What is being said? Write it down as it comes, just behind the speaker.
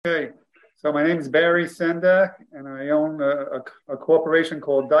So my name is Barry Sendak, and I own a corporation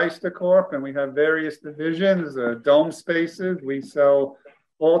called Deister Corp, and we have various divisions, dome spaces. We sell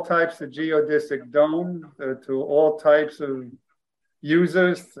all types of geodesic domes to all types of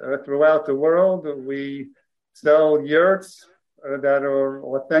users throughout the world. We sell yurts that are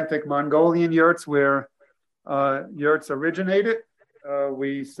authentic Mongolian yurts where yurts originated.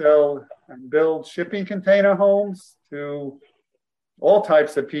 We sell and build shipping container homes to all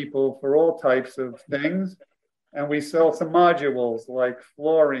types of people for all types of things. And we sell some modules like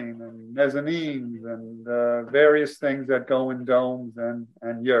flooring and mezzanines and various things that go in domes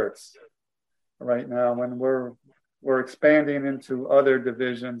and yurts. Right now, when we're expanding into other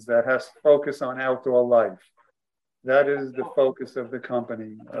divisions that has focus on outdoor life. That is the focus of the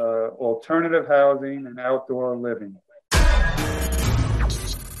company, alternative housing and outdoor living.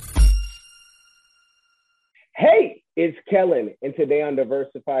 Hey, it's Kellen, and today on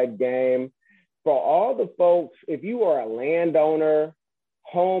Diversified Game, for all the folks, if you are a landowner,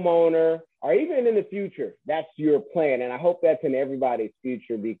 homeowner, or even in the future, that's your plan. And I hope that's in everybody's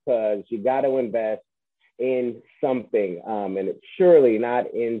future because you got to invest in something. And it's surely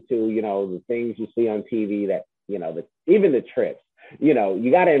not into, the things you see on TV that, even the trips. You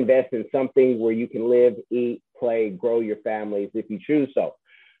got to invest in something where you can live, eat, play, grow your families if you choose so.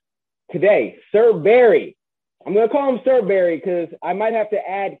 Today, Sir Barry. I'm going to call him Sir Barry because I might have to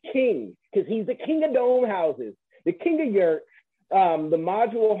add King because he's the king of dome houses, the king of yurts, the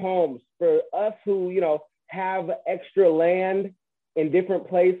module homes for us who, have extra land in different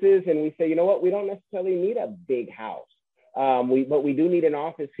places. And we say, you know what, we don't necessarily need a big house. But we do need an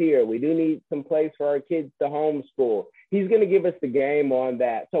office here. We do need some place for our kids to homeschool. He's going to give us the game on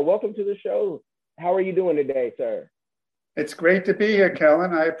that. So welcome to the show. How are you doing today, sir? It's great to be here,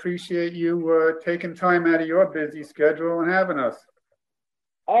 Kellen. I appreciate you taking time out of your busy schedule and having us.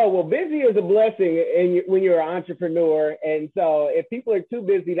 Oh, well, busy is a blessing when you're an entrepreneur. And so if people are too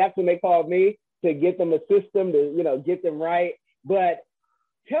busy, that's when they call me to get them a system to, get them right. But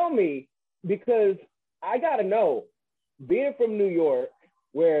tell me, because I got to know, being from New York,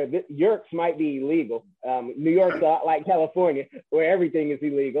 where the yurts might be illegal. New York's like California, where everything is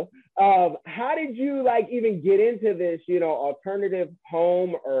illegal. How did you even get into this, alternative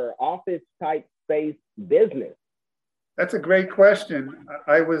home or office type space business? That's a great question.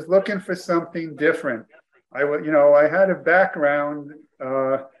 I was looking for something different. I had a background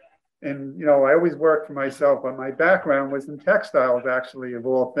I always worked for myself, but my background was in textiles, actually, of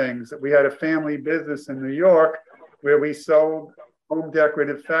all things. We had a family business in New York where we sold home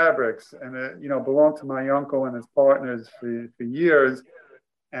decorative fabrics, and belonged to my uncle and his partners for years,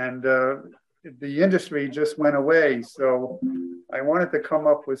 and the industry just went away. So I wanted to come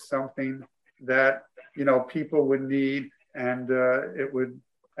up with something that people would need, and it would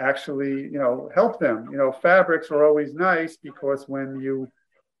actually help them. Fabrics are always nice because when you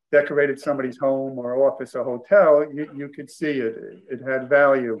decorated somebody's home or office or hotel, you could see it. It had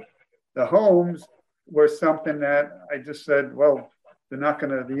value. The homes were something that I just said, well,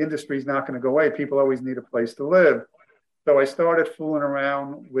 the industry's not going to go away. People always need a place to live. So I started fooling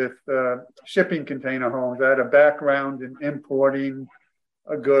around with shipping container homes. I had a background in importing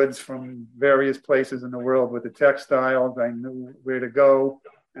goods from various places in the world with the textiles. I knew where to go.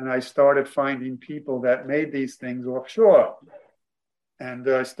 And I started finding people that made these things offshore. And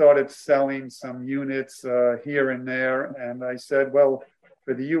I started selling some units here and there. And I said, well,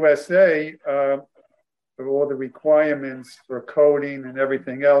 for the USA, for all the requirements for coding and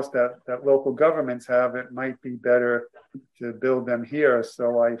everything else that local governments have, it might be better to build them here.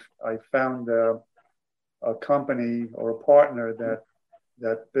 So I found a company or a partner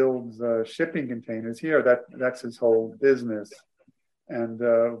that builds shipping containers here. That's his whole business. And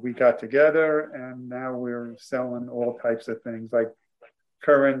we got together, and now we're selling all types of things like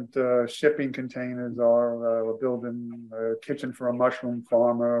current shipping containers are, we're building a kitchen for a mushroom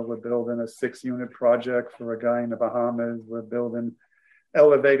farmer. We're building a 6-unit project for a guy in the Bahamas. We're building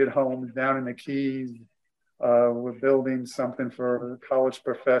elevated homes down in the Keys. We're building something for a college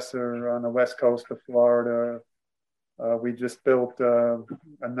professor on the west coast of Florida. We just built a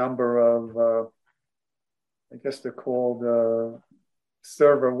number of, I guess they're called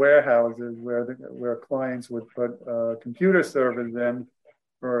server warehouses where clients would put computer servers in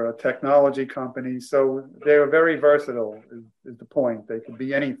for a technology company. So they were very versatile, is the point. They could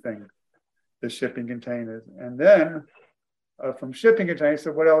be anything, the shipping containers. And then from shipping containers, I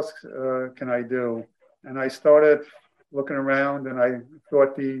said, what else can I do? And I started looking around, and I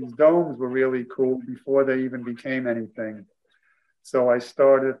thought these domes were really cool before they even became anything. So I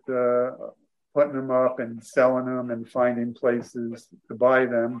started putting them up and selling them and finding places to buy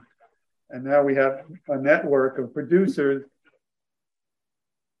them. And now we have a network of producers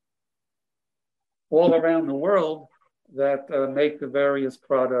all around the world that make the various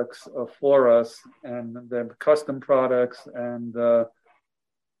products for us, and the custom products, and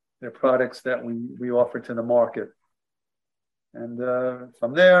they're products that we offer to the market. And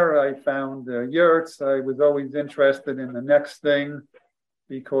from there, I found yurts. I was always interested in the next thing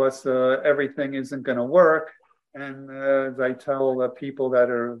because everything isn't going to work. And as I tell people that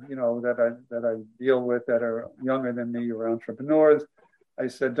are, that I deal with that are younger than me or entrepreneurs, I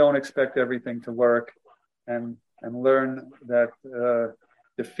said, don't expect everything to work, and learn that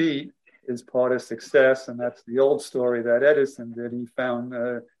defeat is part of success. And that's the old story that Edison did. He found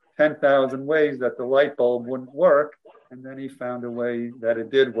 10,000 ways that the light bulb wouldn't work, and then he found a way that it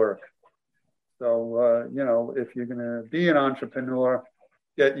did work. So, if you're going to be an entrepreneur,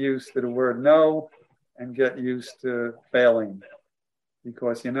 get used to the word no and get used to failing,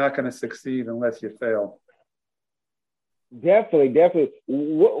 because you're not going to succeed unless you fail. Definitely.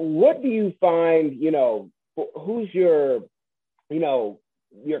 What do you find, who's your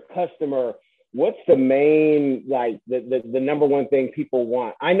customer? What's the main, the number one thing people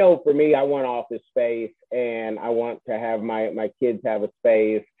want? I know for me, I want office space, and I want to have my kids have a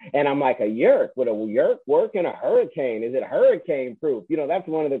space. And I'm like, a yurt? Would a yurt work in a hurricane? Is it hurricane proof? That's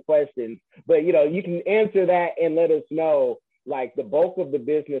one of the questions. But, you can answer that and let us know, like, the bulk of the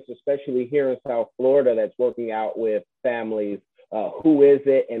business, especially here in South Florida, that's working out with families. Who is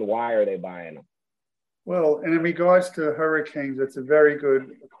it and why are they buying them? Well, and in regards to hurricanes, it's a very good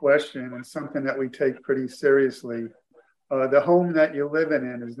question and something that we take pretty seriously. The home that you're living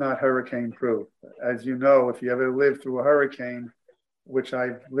in is not hurricane proof. As you know, if you ever lived through a hurricane, which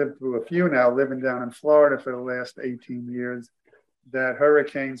I've lived through a few now, living down in Florida for the last 18 years, that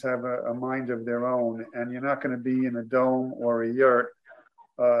hurricanes have a mind of their own, and you're not going to be in a dome or a yurt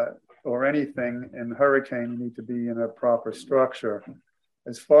or anything in a hurricane. You need to be in a proper structure.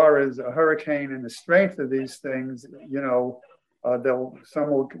 As far as a hurricane and the strength of these things,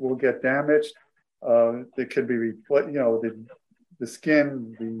 some will get damaged. They could be replaced. The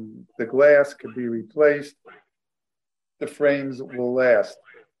skin, the glass could be replaced. The frames will last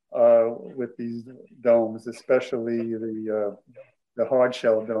with these domes, especially the hard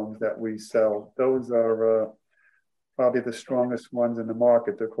shell domes that we sell. Those are probably the strongest ones in the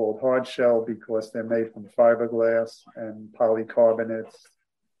market. They're called hard shell because they're made from fiberglass and polycarbonates,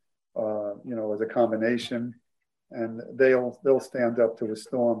 as a combination, and they'll stand up to a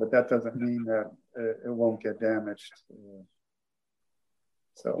storm. But that doesn't mean that it won't get damaged.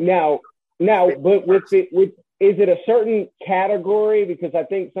 So now, but is it a certain category? Because I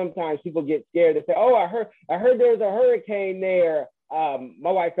think sometimes people get scared. They say, "Oh, I heard there was a hurricane there."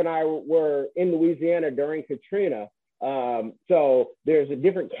 My wife and I were in Louisiana during Katrina. So there's a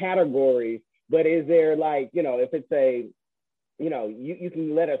different categories, but is there if it's a, you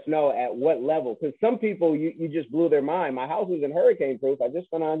can let us know at what level, because some people, you just blew their mind. My house isn't hurricane proof. I just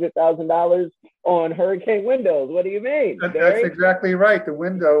spent $100,000 on hurricane windows. What do you mean? That's exactly right. The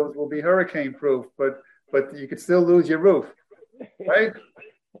windows will be hurricane proof, but you could still lose your roof, right?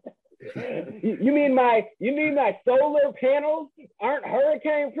 You mean my solar panels aren't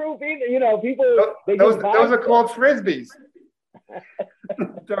hurricane proof either? People those are called frisbees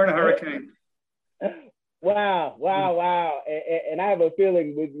during a hurricane. Wow. And I have a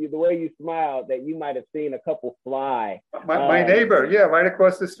feeling with you, the way you smiled, that you might have seen a couple fly. My neighbor, right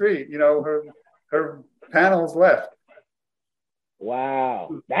across the street, her panels left.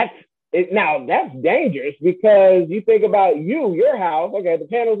 Wow. Now that's dangerous, because you think about your house. Okay, the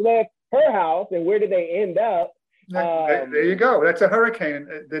panels left her house, and where did they end up? There you go. That's a hurricane.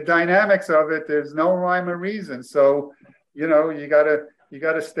 The dynamics of it, there's no rhyme or reason. So, you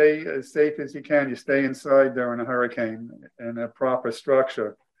gotta stay as safe as you can. You stay inside during a hurricane in a proper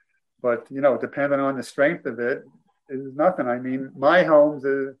structure. But depending on the strength of it, is nothing. I mean, my homes,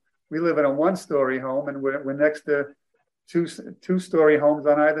 we live in a one-story home, and we're next to two-story homes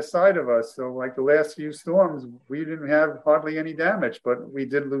on either side of us. So like the last few storms, we didn't have hardly any damage, but we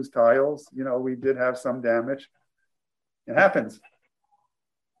did lose tiles. We did have some damage. It happens.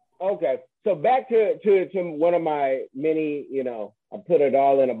 Okay. So back to one of my many, I put it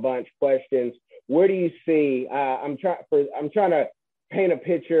all in a bunch questions. Where do you see, I'm trying to paint a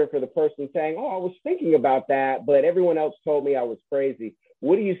picture for the person saying, "Oh, I was thinking about that, but everyone else told me I was crazy."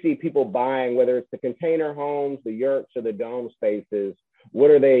 What do you see people buying, whether it's the container homes, the yurts, or the dome spaces?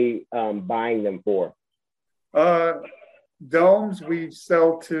 What are they buying them for? Domes, we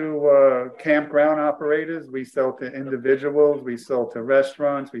sell to campground operators. We sell to individuals. We sell to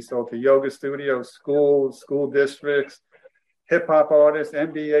restaurants. We sell to yoga studios, schools, school districts, hip hop artists,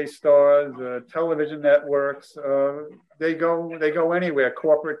 NBA stars, television networks. They go anywhere.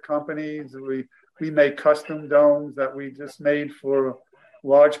 Corporate companies. We make custom domes that we just made for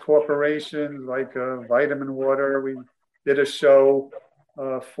large corporations like Vitamin Water. We did a show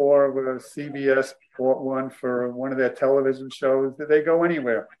for CBS bought one for one of their television shows. They go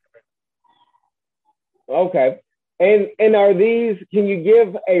anywhere. Okay. And are these, can you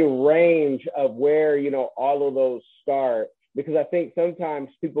give a range of where, all of those start? Because I think sometimes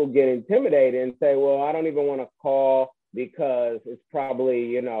people get intimidated and say, well, I don't even want to call because it's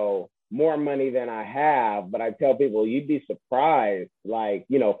probably, more money than I have. But I tell people, you'd be surprised,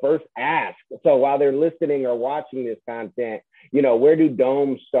 first ask. So while they're listening or watching this content, where do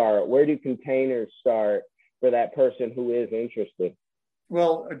domes start? Where do containers start for that person who is interested?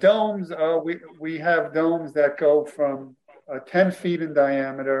 Well, domes, we have domes that go from 10 feet in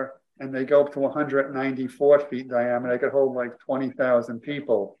diameter and they go up to 194 feet in diameter. They could hold like 20,000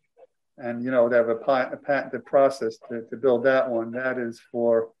 people. And, they have a patented process to build that one. That is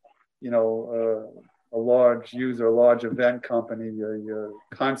for, a large user, a large event company, a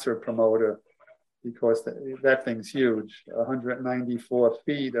concert promoter, because that thing's huge. 194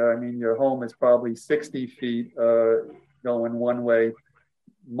 feet. Your home is probably 60 feet going one way.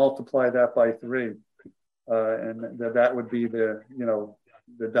 Multiply that by 3, and that would be the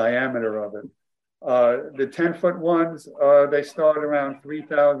diameter of it. The 10-foot ones, they start around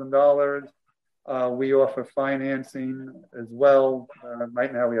 $3,000. We offer financing as well.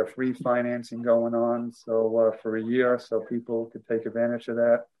 Right now we have free financing going on, so for a year, so people could take advantage of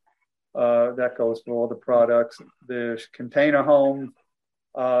that. That goes for all the products. The container home,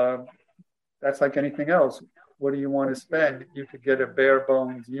 that's like anything else. What do you want to spend? You could get a bare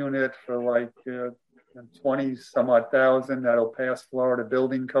bones unit for like 20 some odd thousand that'll pass Florida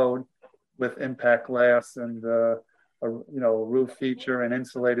building code with impact glass and a roof feature and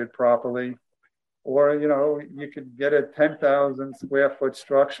insulated properly. Or you could get a 10,000 square foot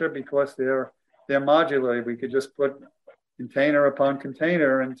structure because they're modular. We could just put container upon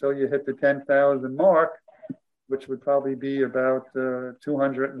container until you hit the 10,000 mark, which would probably be about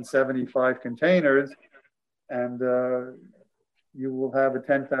 275 containers. And you will have a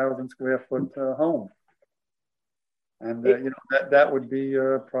 10,000 square foot home. And, that would be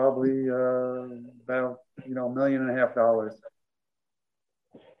probably about, $1.5 million.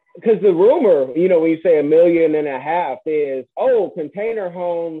 Because the rumor, when you say $1.5 million is, container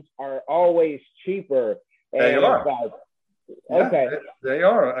homes are always cheaper. They are. Okay. Yeah, they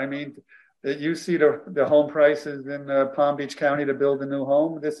are. You see the home prices in Palm Beach County to build a new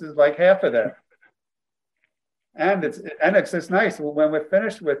home. This is like half of that. And it's just nice when we're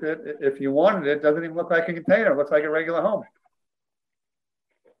finished with it. If you wanted it, doesn't even look like a container. It looks like a regular home.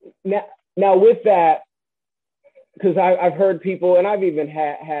 Now with that, because I've heard people, and I've even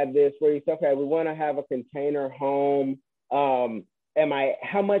had this where you say, okay, we want to have a container home.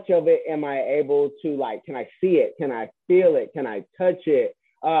 How much of it am I able to can I see it? Can I feel it? Can I touch it?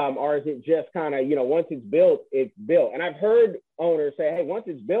 Or is it just kind of, once it's built, it's built? And I've heard owners say, hey, once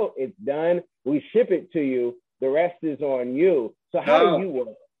it's built, it's done. We ship it to you. The rest is on you. So how do you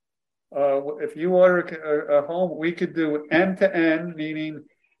work? If you order a home, we could do end to end, meaning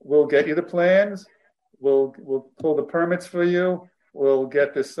we'll get you the plans, we'll pull the permits for you, we'll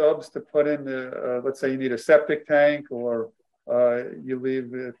get the subs to put in the, let's say you need a septic tank, or you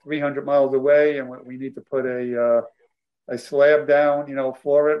live 300 miles away and we need to put a slab down,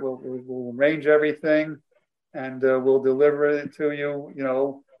 for it. We'll arrange everything and we'll deliver it to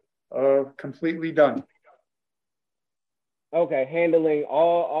you, completely done. Okay, handling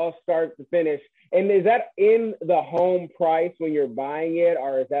all start to finish. And is that in the home price when you're buying it,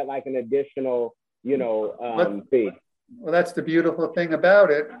 or is that like an additional, fee? Well, that's the beautiful thing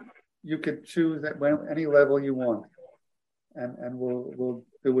about it. You could choose at any level you want, and we'll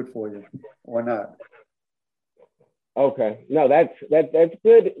do it for you or not. Okay, no, that's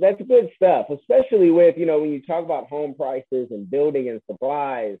good. That's good stuff, especially with when you talk about home prices and building and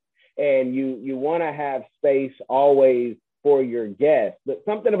supplies, and you want to have space always for your guests. But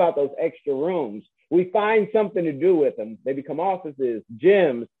something about those extra rooms, we find something to do with them. They become offices,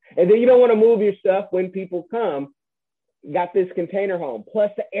 gyms, and then you don't want to move your stuff when people come. Got this container home, plus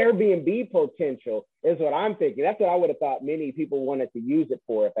the Airbnb potential is what I'm thinking. That's what I would have thought many people wanted to use it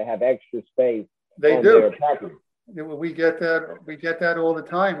for if they have extra space. They do. Their property. We get that. We get that all the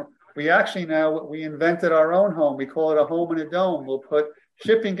time. We actually we invented our own home. We call it a home in a dome. We'll put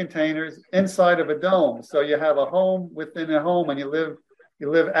shipping containers inside of a dome, so you have a home within a home, and you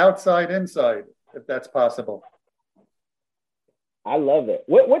live outside inside, if that's possible. I love it.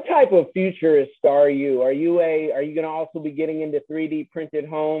 What type of futurist are you? Are you going to also be getting into 3D printed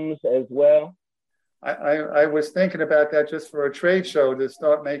homes as well? I was thinking about that just for a trade show to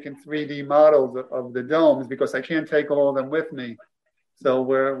start making 3D models of the domes because I can't take all of them with me. So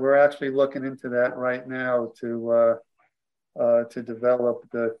we're actually looking into that right now to develop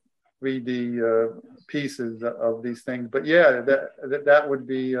the 3D pieces of these things. But yeah, that would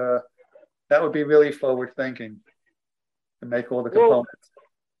be really forward thinking to make all the components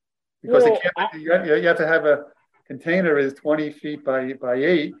because it can't. You have to have a container is 20 feet by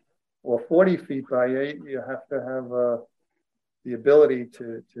 8 or 40 feet by 8. You have to have the ability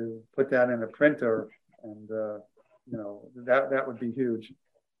to put that in a printer, and that would be huge.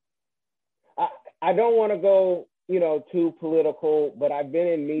 I don't want to go too political, but I've been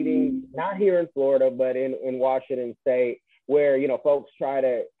in meetings, not here in Florida, but in Washington State, where folks try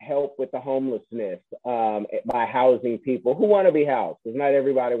to help with the homelessness by housing people who want to be housed, because not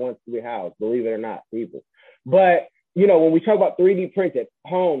everybody wants to be housed, believe it or not, people. But when we talk about 3D printed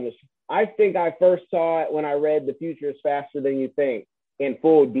homes, I think I first saw it when I read The Future is Faster Than You Think in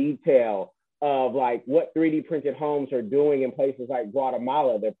full detail of like what 3D printed homes are doing in places like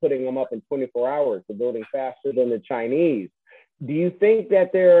Guatemala. They're putting them up in 24 hours. They're building faster than the Chinese. Do you think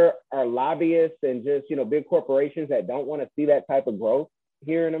that there are lobbyists and just, big corporations that don't want to see that type of growth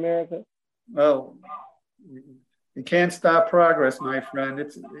here in America? Well, you can't stop progress, my friend.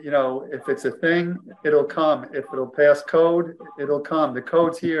 It's, if it's a thing, it'll come. If it'll pass code, it'll come. The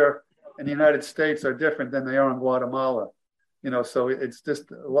codes here in the United States are different than they are in Guatemala. So it's just,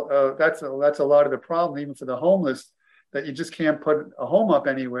 that's a lot of the problem, even for the homeless, that you just can't put a home up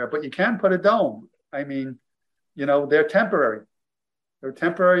anywhere, but you can put a dome. I mean, they're temporary. They're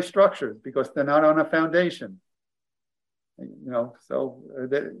temporary structures because they're not on a foundation. So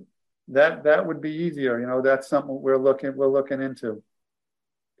that would be easier. That's something we're looking into.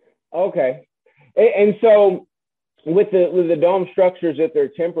 Okay, and so with the dome structures, if they're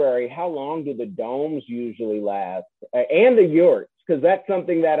temporary, how long do the domes usually last? And the yurts, because that's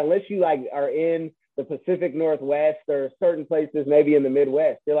something that unless you are in the Pacific Northwest or certain places, maybe in the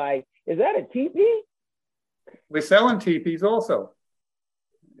Midwest, you're like, is that a teepee? We're selling teepees also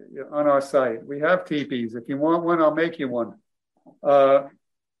on our site. We have teepees. If you want one, I'll make you one.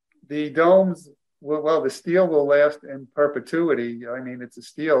 The domes, the steel will last in perpetuity. I mean, it's a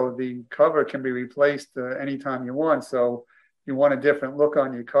steel. The cover can be replaced anytime you want. So if you want a different look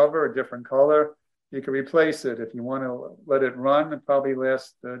on your cover, a different color, you can replace it. If you want to let it run, it probably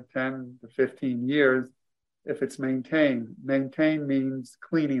lasts 10 to 15 years if it's maintained. Maintain means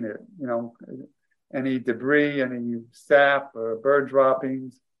cleaning it, any debris, any sap or bird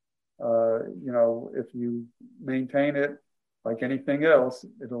droppings. If you maintain it like anything else,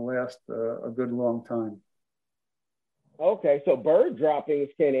 it'll last a good long time. Okay, so bird droppings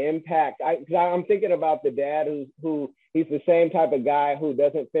can impact. I'm thinking about the dad who he's the same type of guy who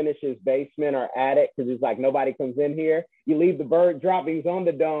doesn't finish his basement or attic because he's like, nobody comes in here. You leave the bird droppings on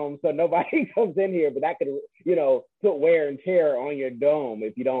the dome so nobody comes in here, but that could put wear and tear on your dome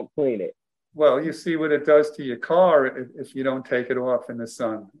if you don't clean it. Well, you see what it does to your car if you don't take it off in the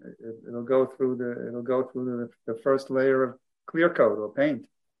sun. It'll go through the first layer of clear coat or paint.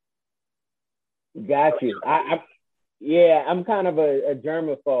 Got you. I'm kind of a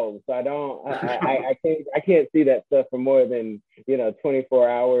germaphobe, so I can't see that stuff for more than 24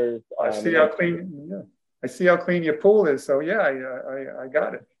 hours. I see how clean your pool is. So yeah, I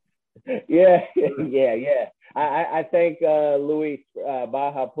got it. Yeah. I thank Luis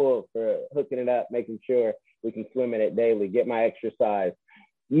Baja Pool for hooking it up, making sure we can swim in it daily, get my exercise.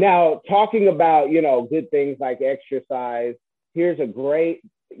 Now, talking about, good things like exercise, here's a great,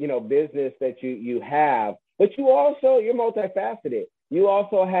 business that you have, but you're multifaceted. You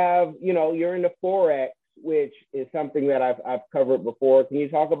also have, you're into Forex, which is something that I've covered before. Can you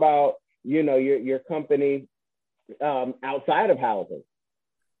talk about, your company outside of housing?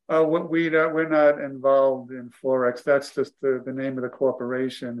 We're not involved in Forex. That's just the name of the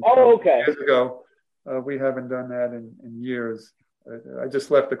corporation. Oh, okay. Years ago, we haven't done that in years. I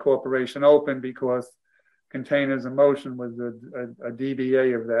just left the corporation open because Containers in Motion was a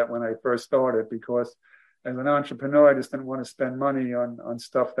DBA of that when I first started, because as an entrepreneur, I just didn't want to spend money on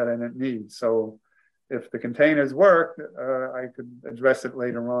stuff that I didn't need. So if the containers worked, I could address it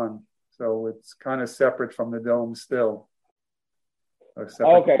later on. So it's kind of separate from the dome still.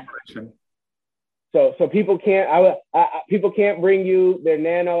 Okay. So people can't bring you their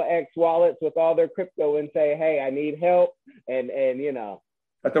Nano X wallets with all their crypto and say, "Hey, I need help," and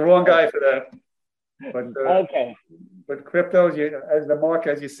But the wrong guy for that. But okay. But cryptos,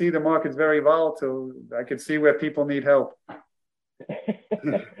 as you see, the market's very volatile. I could see where people need help.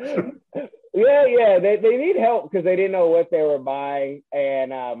 Yeah. They need help because they didn't know what they were buying,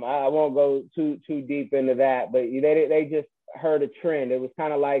 and I won't go too deep into that. But they just heard a trend. It was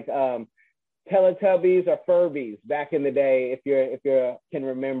kind of like Teletubbies or Furbies back in the day, if you can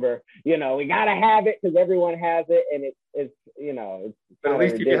remember. We gotta have it because everyone has it, and it's But at kind of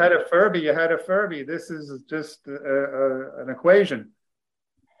least if you ridiculous. had a Furby, you had a Furby. This is just an equation.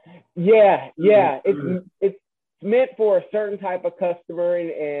 Yeah. It's meant for a certain type of customer,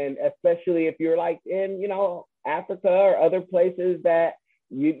 and especially if you're like in Africa or other places that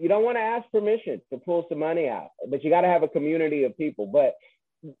you don't want to ask permission to pull some money out, but you got to have a community of people. But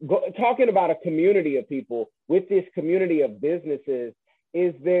talking about a community of people with this community of businesses,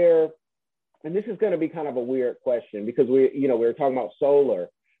 is there, and this is going to be kind of a weird question because we were talking about solar,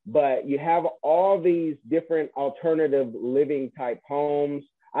 but you have all these different alternative living type homes.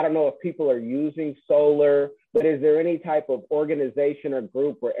 I don't know if people are using solar, but is there any type of organization or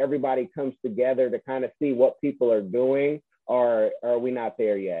group where everybody comes together to kind of see what people are doing, or are we not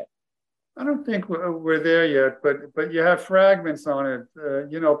there yet? I don't think we're there yet, but you have fragments on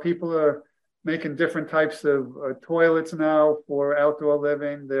it. People are making different types of toilets now for outdoor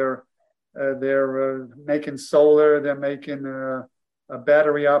living. They're making solar. They're making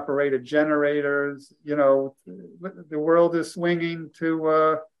battery operated generators. The world is swinging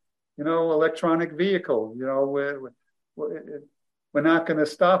to electronic vehicles. We're not going to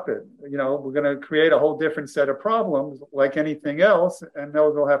stop it. We're going to create a whole different set of problems like anything else, and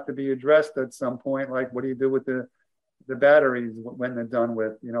those will have to be addressed at some point. Like, what do you do with the batteries when they're done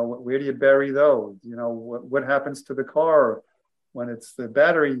with? Where do you bury those? What happens to the car when the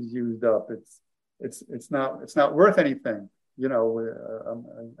battery's used up? It's not worth anything.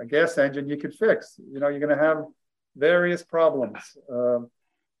 A gas engine you could fix. You're going to have various problems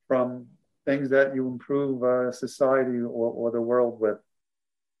from things that you improve society or the world with.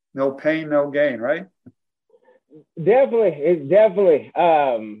 No pain, no gain, right? Definitely, it's definitely.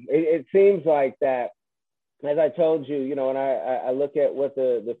 It seems like that. As I told you, when I look at what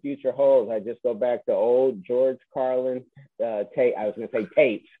the future holds, I just go back to old George Carlin tape. I was going to say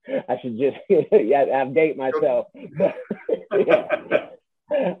tapes. I should just update myself. Yeah.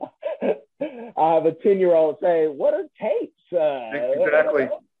 I have a 10-year-old say, "What are tapes?" Exactly.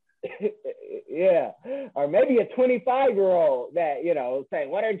 Yeah, or maybe a 25-year-old that say,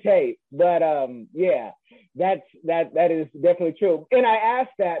 "What are tapes?" But yeah, that is definitely true. And I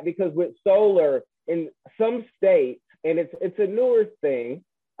ask that because with solar in some states, and it's a newer thing,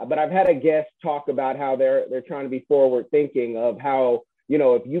 but I've had a guest talk about how they're trying to be forward thinking of how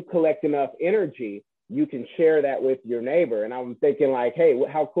if you collect enough energy, you can share that with your neighbor. And I'm thinking like, hey,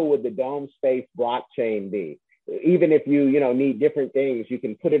 how cool would the Dome Space blockchain be? Even if you need different things, you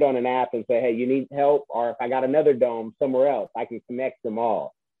can put it on an app and say, hey, you need help, or if I got another dome somewhere else, I can connect them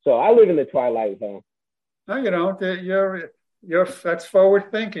all. So I live in the Twilight Zone. No, you don't. That's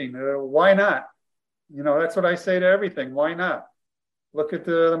forward thinking. Why not? That's what I say to everything. Why not? Look at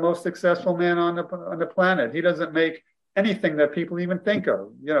the most successful man on the planet. He doesn't make anything that people even think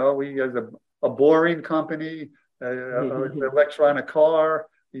of. He has a boring company, an electronic car.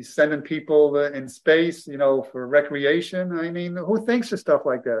 He's sending people in space, for recreation. I mean, who thinks of stuff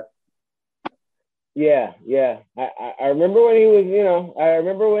like that? Yeah. I remember when he was, I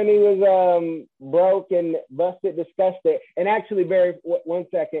remember when he was broke and busted, disgusted. And actually, Barry, one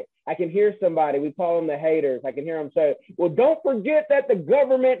second, I can hear somebody. We call them the haters. I can hear them say, "Well, don't forget that the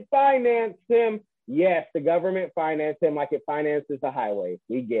government financed him." Yes, the government financed him like it finances the highways.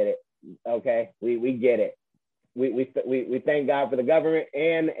 We get it. Okay, we get it. We thank God for the government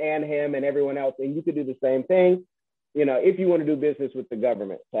and him and everyone else. And you could do the same thing, if you want to do business with the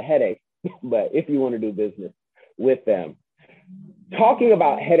government. It's a headache, but if you want to do business with them. Talking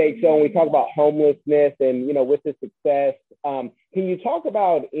about headaches, so when we talk about homelessness and, with the success, can you talk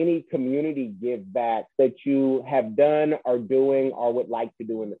about any community give backs that you have done, are doing, or would like to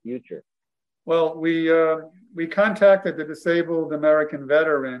do in the future? Well, we contacted the disabled American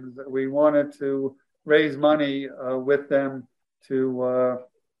veterans. We wanted to raise money with them to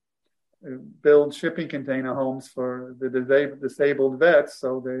build shipping container homes for the disabled vets,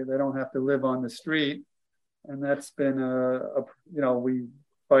 so they don't have to live on the street. And that's been we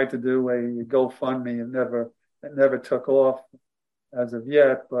tried to do a GoFundMe, and it never took off as of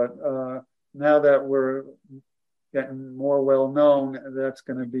yet. But now that we're getting more well known, that's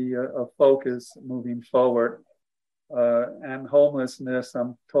going to be a focus moving forward. And homelessness,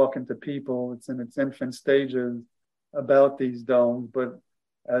 I'm talking to people, it's in its infant stages about these domes, but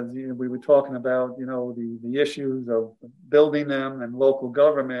as we were talking about, the issues of building them and local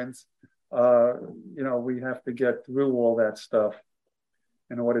governments, we have to get through all that stuff.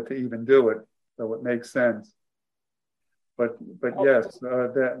 in order to even do it. So it makes sense. But yes,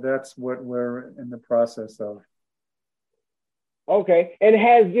 that's what we're in the process of. Okay. And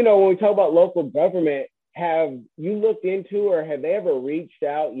when we talk about local government, have you looked into or have they ever reached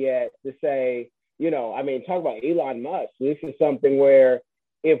out yet to say, talk about Elon Musk. This is something where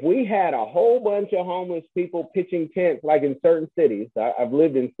if we had a whole bunch of homeless people pitching tents, like in certain cities, I've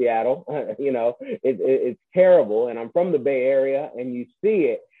lived in Seattle, it's terrible. And I'm from the Bay Area and you see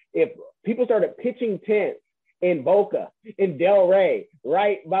it. If people started pitching tents in Boca, in Delray,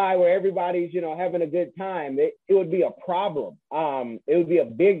 right by where everybody's, having a good time, it would be a problem. It would be a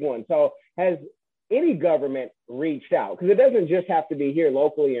big one. So has any government reached out? Because it doesn't just have to be here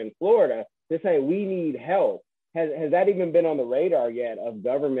locally in Florida to say we need help. Has that even been on the radar yet of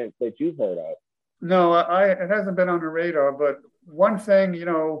governments that you've heard of? No, it hasn't been on the radar. But one thing,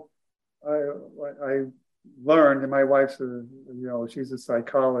 I learned, and my wife's she's a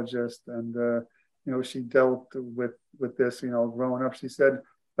psychologist, and she dealt with this, growing up. She said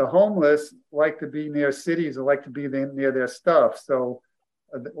the homeless like to be near cities or like to be near their stuff. So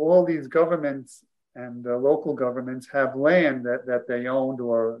all these governments and local governments have land that they owned,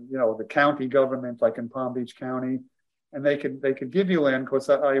 or the county government, like in Palm Beach County, and they could give you land. Because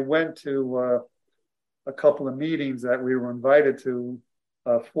I went to a couple of meetings that we were invited to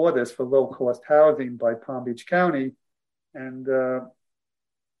for low cost housing by Palm Beach County, and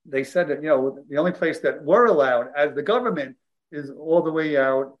they said that the only place that we're allowed as the government is all the way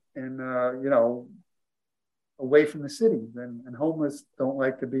out in away from the cities, and homeless don't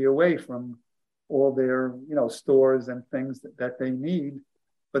like to be away from all their stores and things that they need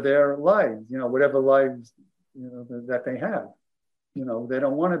for their lives, whatever lives that they have. They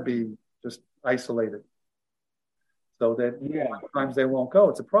don't want to be just isolated. So that sometimes they won't go.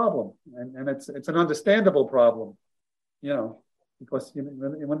 It's a problem, and it's an understandable problem, because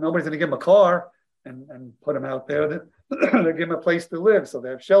when nobody's going to give them a car and put them out there, that they give them a place to live, so they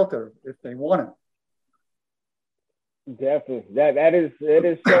have shelter if they want it. Definitely, it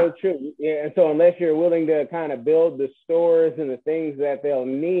is so true. Yeah, and so unless you're willing to kind of build the stores and the things that they'll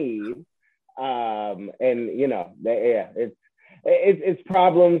need, it's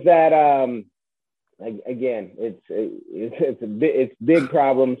problems that again, it's big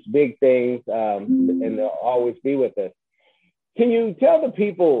problems, big things, and they'll always be with us. Can you tell the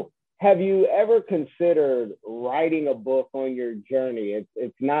people, have you ever considered writing a book on your journey?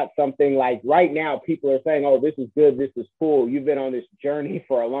 It's not something like right now people are saying, oh, this is good, this is cool. You've been on this journey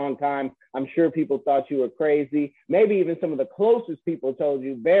for a long time. I'm sure people thought you were crazy. Maybe even some of the closest people told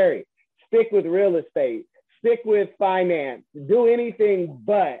you, Barry, stick with real estate, stick with finance, do anything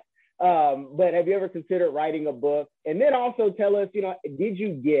but have you ever considered writing a book? And then also tell us, did you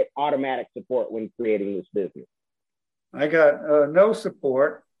get automatic support when creating this business? I got no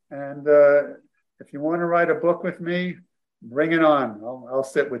support. And if you want to write a book with me, bring it on. I'll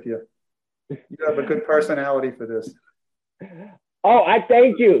sit with you. You have a good personality for this. Oh, I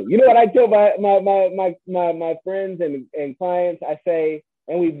thank you. You know what I tell my friends and clients? I say,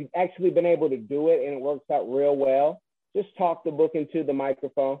 and we've actually been able to do it, and it works out real well. Just talk the book into the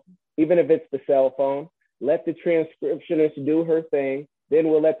microphone, even if it's the cell phone. Let the transcriptionist do her thing. Then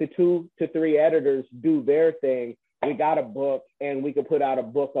we'll let the 2 to 3 editors do their thing. We got a book, and we could put out a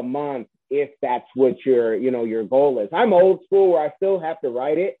book a month if that's what your goal is. I'm old school where I still have to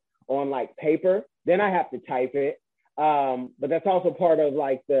write it on like paper. Then I have to type it. But that's also part of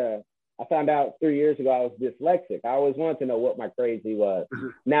I found out 3 years ago I was dyslexic. I always wanted to know what my crazy was.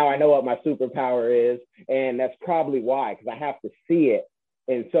 Now I know what my superpower is. And that's probably why, because I have to see it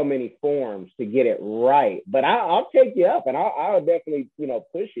in so many forms to get it right. But I'll take you up, and I'll definitely,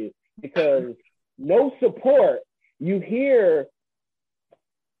 push you, because no support. You hear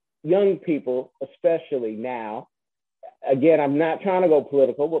young people, especially now, again, I'm not trying to go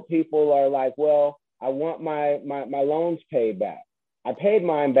political, but people are like, well, I want my loans paid back. I paid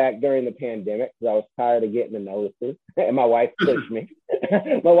mine back during the pandemic because I was tired of getting the notices, and my wife pushed me.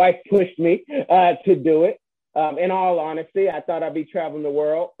 My wife pushed me to do it. In all honesty, I thought I'd be traveling the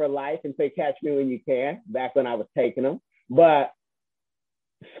world for life and say, catch me when you can, back when I was taking them. But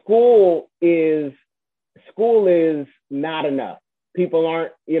school is not enough. People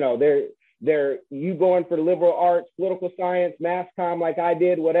aren't, they're you going for liberal arts, political science, mass comm like I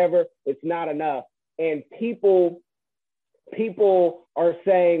did, whatever. It's not enough. And people are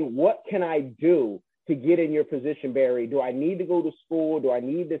saying, what can I do to get in your position, Barry? Do I need to go to school? Do I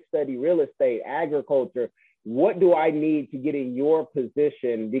need to study real estate, agriculture? What do I need to get in your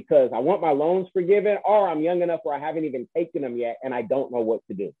position? Because I want my loans forgiven, or I'm young enough where I haven't even taken them yet and I don't know what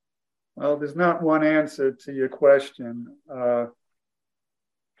to do. Well, there's not one answer to your question.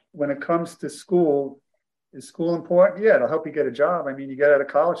 when it comes to school, is school important? Yeah, it'll help you get a job. I mean, you get out of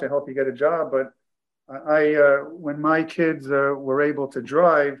college, I hope you get a job. But when my kids were able to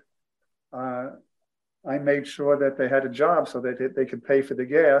drive, uh, I made sure that they had a job so that they could pay for the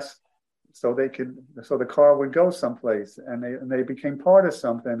gas, so the car would go someplace, and they became part of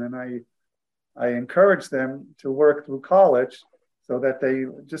something. And I encouraged them to work through college so that they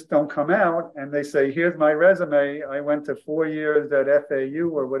just don't come out and they say, here's my resume. I went to 4 years at FAU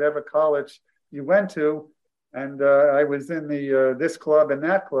or whatever college you went to, and I was in the this club and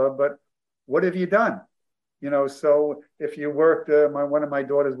that club, but what have you done? So if you worked, one of my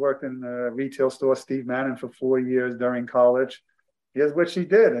daughters worked in a retail store, Steve Madden, for 4 years during college. Here's what she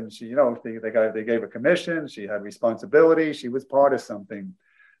did, and she, they gave her commission. She had responsibility. She was part of something.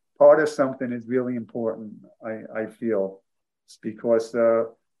 Part of something is really important. I feel, it's because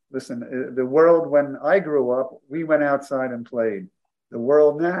listen, the world when I grew up, we went outside and played. The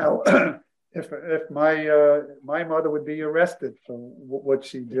world now. If my mother would be arrested for what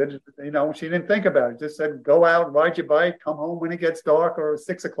she did, she didn't think about it. Just said, go out, ride your bike, come home when it gets dark or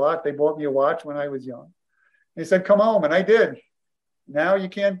 6 o'clock. They bought me a watch when I was young. They said, come home, and I did. Now you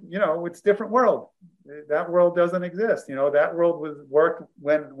can't, it's a different world. That world doesn't exist. That world was worked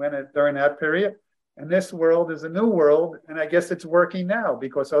during that period, and this world is a new world, and I guess it's working now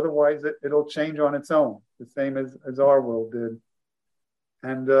because otherwise it'll change on its own, the same as our world did.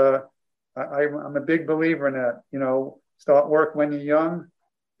 And I'm a big believer in that. Start work when you're young,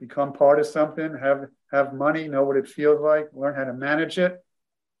 become part of something, have money, know what it feels like, learn how to manage it,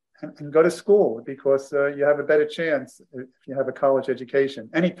 and go to school because you have a better chance if you have a college education,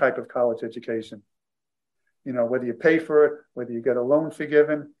 any type of college education. Whether you pay for it, whether you get a loan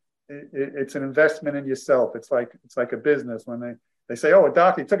forgiven, it's an investment in yourself. It's like a business. When they say, oh, a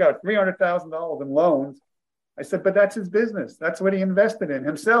doctor, he took out $300,000 in loans. I said, but that's his business. That's what he invested in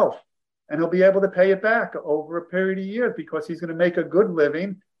himself. And he'll be able to pay it back over a period of years because he's going to make a good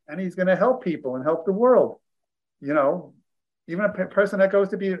living and he's going to help people and help the world. Even a person that goes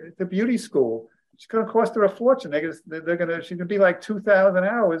to beauty school, it's going to cost her a fortune. She's going to be like 2,000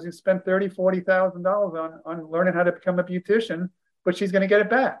 hours. You spend $30,000-$40,000 on learning how to become a beautician, but she's going to get it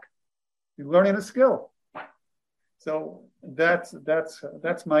back. You're learning a skill. So that's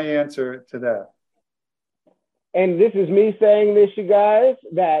my answer to that. And this is me saying this, you guys,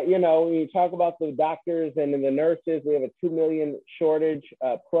 that, when you talk about the doctors and the nurses, we have a 2 million shortage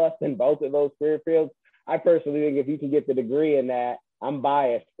plus in both of those career fields. I personally think if you can get the degree in that, I'm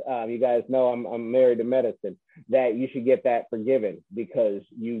biased. You guys know I'm married to medicine, that you should get that forgiven because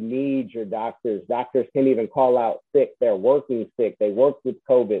you need your doctors. Doctors can't even call out sick. They're working sick. They work with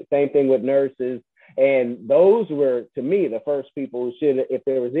COVID. Same thing with nurses. And those were, to me, the first people who should, if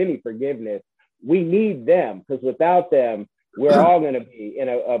there was any forgiveness, we need them because without them, we're all going to be in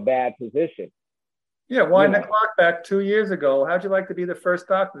a bad position. Yeah, wind the clock back 2 years ago. How'd you like to be the first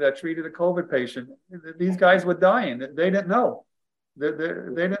doctor that treated a COVID patient? These guys were dying. They didn't know. They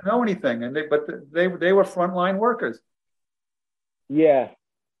didn't know anything, but they were frontline workers. Yeah,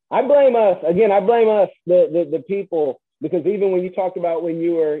 I blame us. Again, I blame us, the people, because even when you talked about when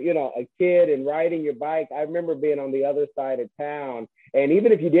you were, a kid and riding your bike, I remember being on the other side of town. And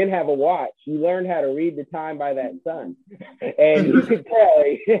even if you didn't have a watch, you learned how to read the time by that sun. And you could tell,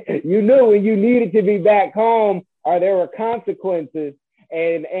 you knew when you needed to be back home or there were consequences.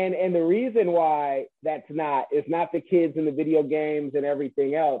 And the reason why it's not the kids and the video games and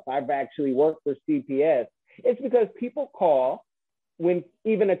everything else. I've actually worked for CPS. It's because people call when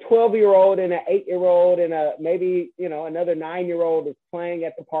even a 12-year-old and an 8-year-old and maybe another 9-year-old is playing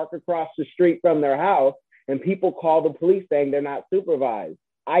at the park across the street from their house, and people call the police saying they're not supervised.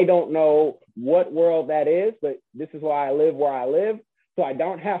 I don't know what world that is, but this is why I live where I live, so I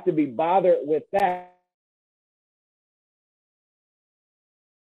don't have to be bothered with that.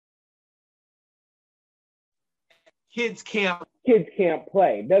 Kids can't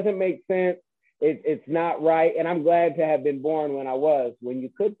play. Doesn't make sense. It's not right. And I'm glad to have been born when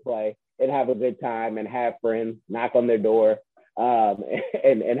you could play and have a good time and have friends knock on their door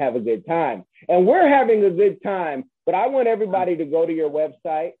and have a good time. And we're having a good time, but I want everybody to go to your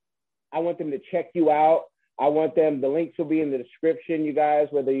website. I want them to check you out. The links will be in the description, you guys,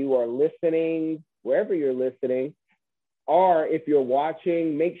 whether you are listening, wherever you're listening, or if you're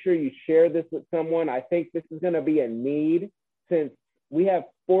watching, make sure you share this with someone. I think this is going to be a need since we have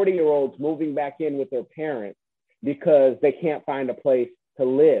 40-year-olds moving back in with their parents because they can't find a place to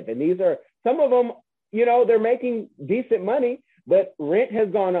live. And these are some of them, they're making decent money, but rent has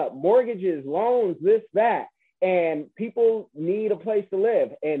gone up, mortgages, loans, this, that, and people need a place to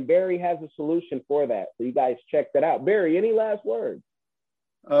live. And Barry has a solution for that. So you guys check that out. Barry, any last words?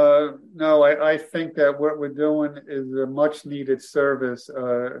 No, I think that what we're doing is a much needed service.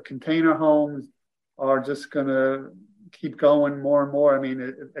 Container homes are just going to keep going more and more. I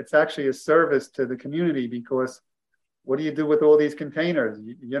mean, it's actually a service to the community because what do you do with all these containers?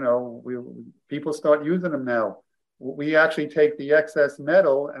 People start using them now. We actually take the excess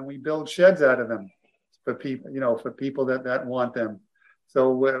metal and we build sheds out of them for people, for people that want them. So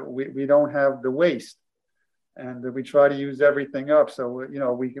we don't have the waste. And we try to use everything up. So,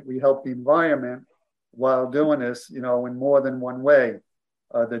 we help the environment while doing this, in more than one way.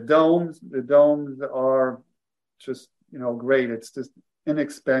 The domes are just, great. It's just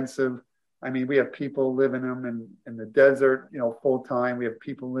inexpensive. I mean, we have people living them in the desert, full time. We have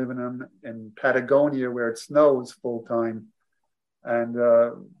people living them in Patagonia where it snows full time. And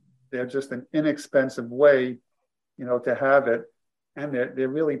they're just an inexpensive way, to have it. And they're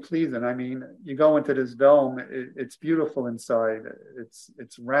really pleasing. I mean, you go into this dome, it's beautiful inside.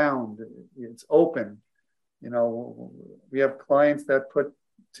 It's round, it's open. We have clients that put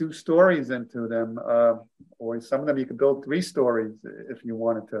 2 stories into them, or some of them you could build 3 stories if you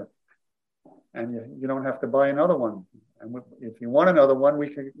wanted to, and you don't have to buy another one. And if you want another one,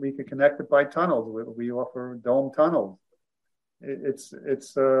 we could connect it by tunnels. We offer dome tunnels. It's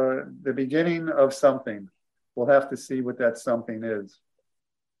the beginning of something. We'll have to see what that something is.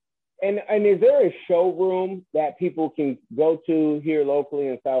 And is there a showroom that people can go to here locally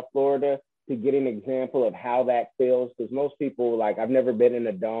in South Florida to get an example of how that feels? Because most people I've never been in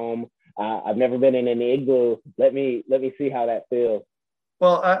a dome. I've never been in an igloo. Let me see how that feels.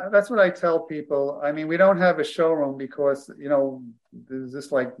 Well, that's what I tell people. I mean, we don't have a showroom because, there's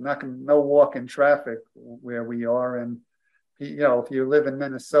just no walk in traffic where we are. And if you live in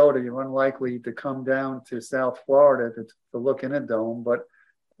Minnesota, you're unlikely to come down to South Florida to look in a dome. But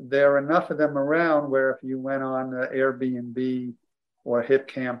there are enough of them around where if you went on Airbnb or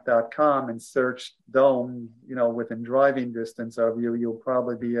hipcamp.com and searched dome, within driving distance of you, you'll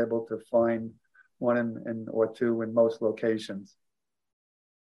probably be able to find one or 2 in most locations.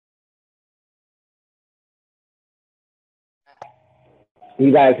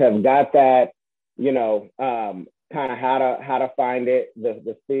 You guys have got that, kind of how to find it,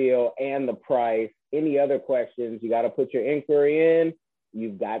 the feel and the price. Any other questions, you got to put your inquiry in.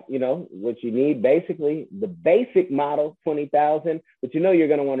 You've got, what you need, basically the basic model, 20,000, but you're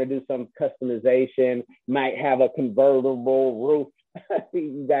going to want to do some customization, might have a convertible roof.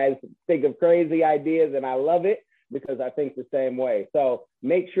 You guys think of crazy ideas and I love it because I think the same way. So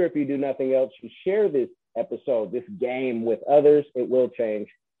make sure if you do nothing else, you share this episode, this game with others. It will change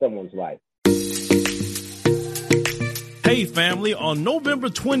someone's life. Hey family, on November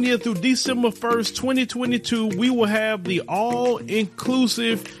 20th through December 1st, 2022, we will have the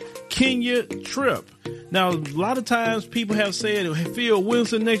all-inclusive Kenya trip. Now, a lot of times people have said, hey, Phil,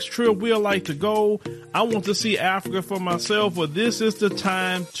 when's the next trip we'd like to go? I want to see Africa for myself, but this is the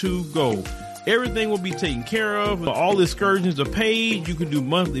time to go. Everything will be taken care of. All excursions are paid. You can do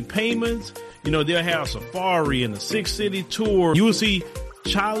monthly payments. They'll have safari and a 6-city tour. You will see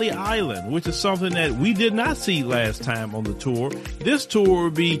Charlie Island, which is something that we did not see last time on the tour. This tour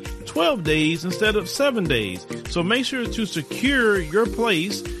will be 12 days instead of 7 days. So make sure to secure your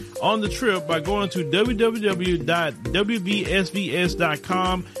place on the trip by going to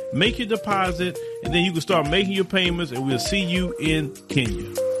www.wbsvs.com, make your deposit, and then you can start making your payments, and we'll see you in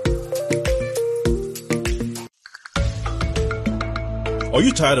Kenya. Are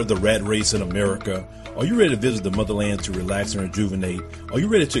you tired of the rat race in America? Are you ready to visit the motherland to relax and rejuvenate? Are you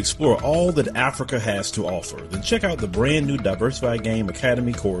ready to explore all that Africa has to offer? Then check out the brand new Diversified Game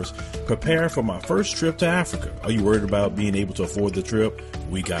Academy course, Prepare for My First Trip to Africa. Are you worried about being able to afford the trip?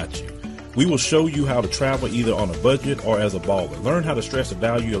 We got you. We will show you how to travel either on a budget or as a baller. Learn how to stress the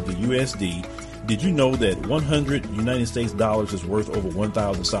value of the USD. Did you know that 100 United States dollars is worth over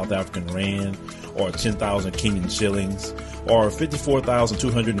 1,000 South African rand or 10,000 Kenyan shillings or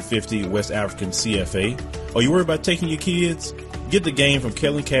 54,250 West African CFA? Are you worried about taking your kids? Get the game from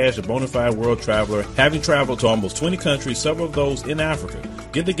Kellen Cash, a bona fide world traveler, having traveled to almost 20 countries, several of those in Africa.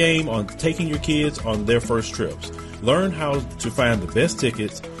 Get the game on taking your kids on their first trips. Learn how to find the best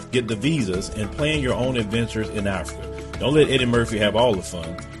tickets, get the visas, and plan your own adventures in Africa. Don't let Eddie Murphy have all the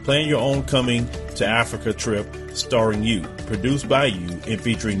fun. Plan your own coming to Africa trip starring you, produced by you, and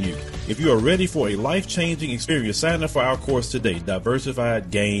featuring you. If you are ready for a life-changing experience, sign up for our course today,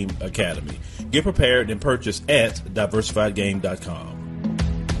 Diversified Game Academy. Get prepared and purchase at diversifiedgame.com.